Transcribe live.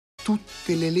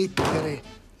tutte le lettere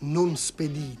non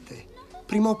spedite.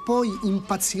 Prima o poi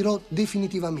impazzirò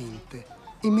definitivamente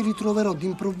e mi ritroverò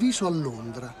d'improvviso a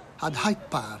Londra, ad Hyde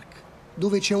Park,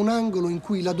 dove c'è un angolo in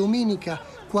cui la domenica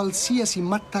qualsiasi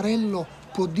mattarello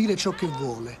può dire ciò che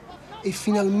vuole. E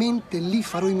finalmente lì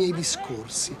farò i miei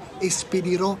discorsi e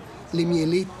spedirò le mie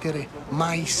lettere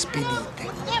mai spedite.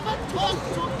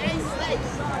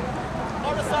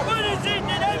 What is it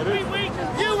that every week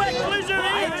you eccles are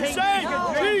here and say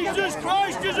Jesus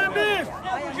Christ is a myth?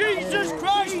 Jesus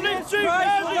Christ lived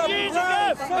 2,000 years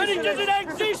ago and he doesn't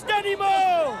exist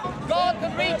anymore! God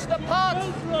can reach the parts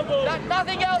that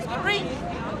nothing else can reach.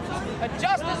 And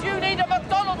just as you need a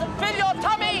McDonald's to fill your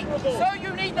tummy, so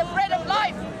you need the bread of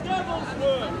life.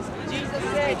 Jesus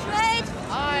said,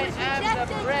 I am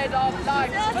the bread of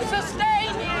life to sustain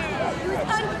you. He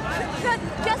was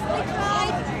unjustly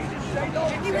tried.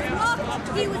 He was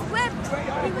mocked, he was whipped,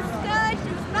 he was scourged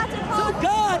and spat upon. So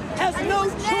God has no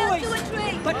choice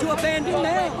but to abandon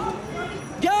man.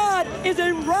 God is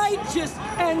a righteous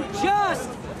and just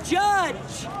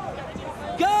judge.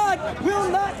 God will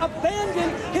not abandon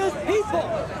his people.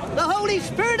 The Holy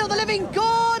Spirit of the living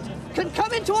God can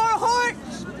come into our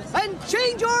hearts and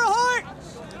change our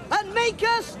hearts and make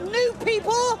us new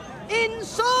people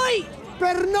inside.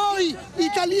 Per noi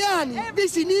italiani di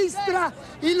sinistra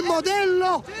il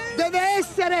modello deve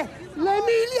essere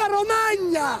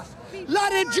l'Emilia-Romagna, la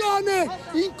regione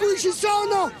in cui ci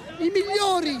sono i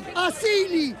migliori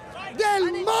asili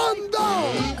del mondo,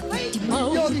 i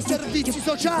migliori servizi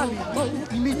sociali,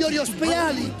 i migliori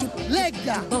ospedali.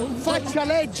 Legga, faccia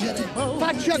leggere,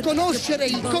 faccia conoscere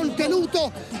il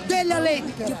contenuto della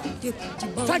lettera,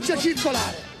 faccia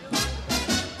circolare.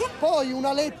 Poi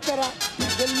una lettera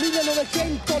del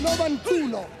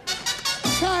 1991,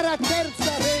 cara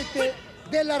terza rete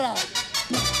della RAI.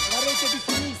 La rete di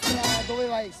sinistra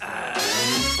doveva essere.